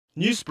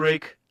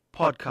Newsbreak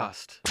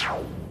Podcast.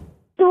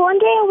 So one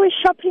day I was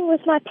shopping with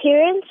my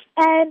parents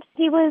and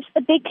there was a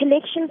big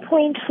collection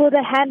point for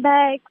the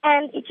handbag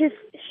and it just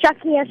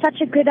struck me as such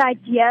a good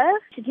idea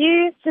to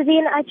do. So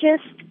then I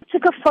just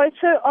took a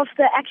photo of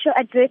the actual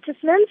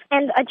advertisement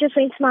and I just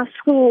went to my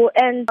school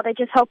and they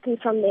just helped me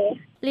from there.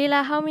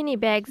 Leila, how many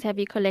bags have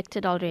you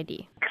collected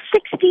already?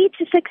 60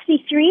 to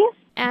 63.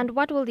 And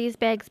what will these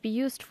bags be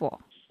used for?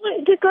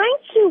 They're going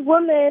to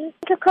women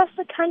across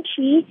the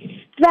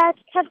country that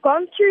have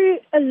gone through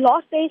a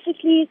lot,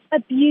 basically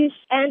abuse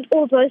and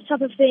all those type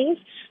of things.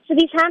 So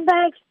these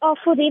handbags are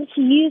for them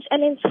to use,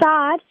 and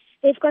inside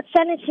they've got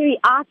sanitary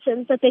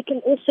items that they can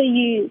also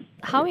use.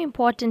 How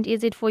important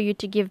is it for you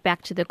to give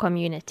back to the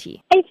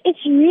community?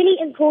 It's really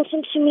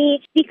important to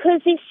me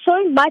because there's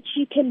so much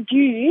you can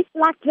do.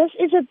 Like, this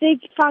is a big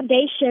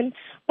foundation,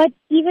 but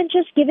even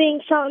just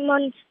giving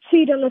someone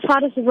food on the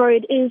side of the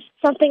road is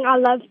something I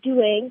love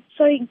doing.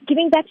 So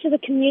giving back to the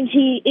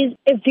community is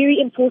a very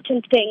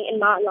important thing in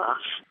my life.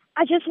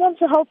 I just want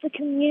to help the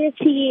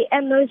community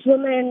and those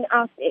women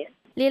out there.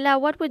 Leila,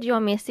 what would your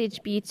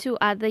message be to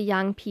other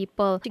young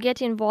people to get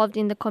involved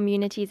in the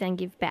communities and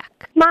give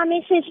back? My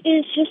message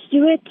is just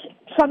do it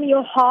from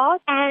your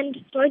heart and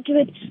don't do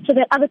it so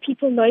that other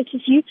people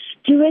notice you.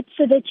 Do it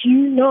so that you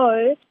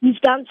know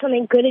you've done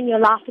something good in your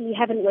life and you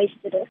haven't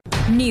wasted it.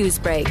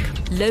 Newsbreak,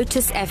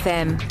 Lotus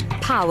FM,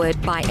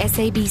 powered by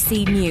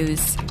SABC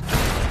News.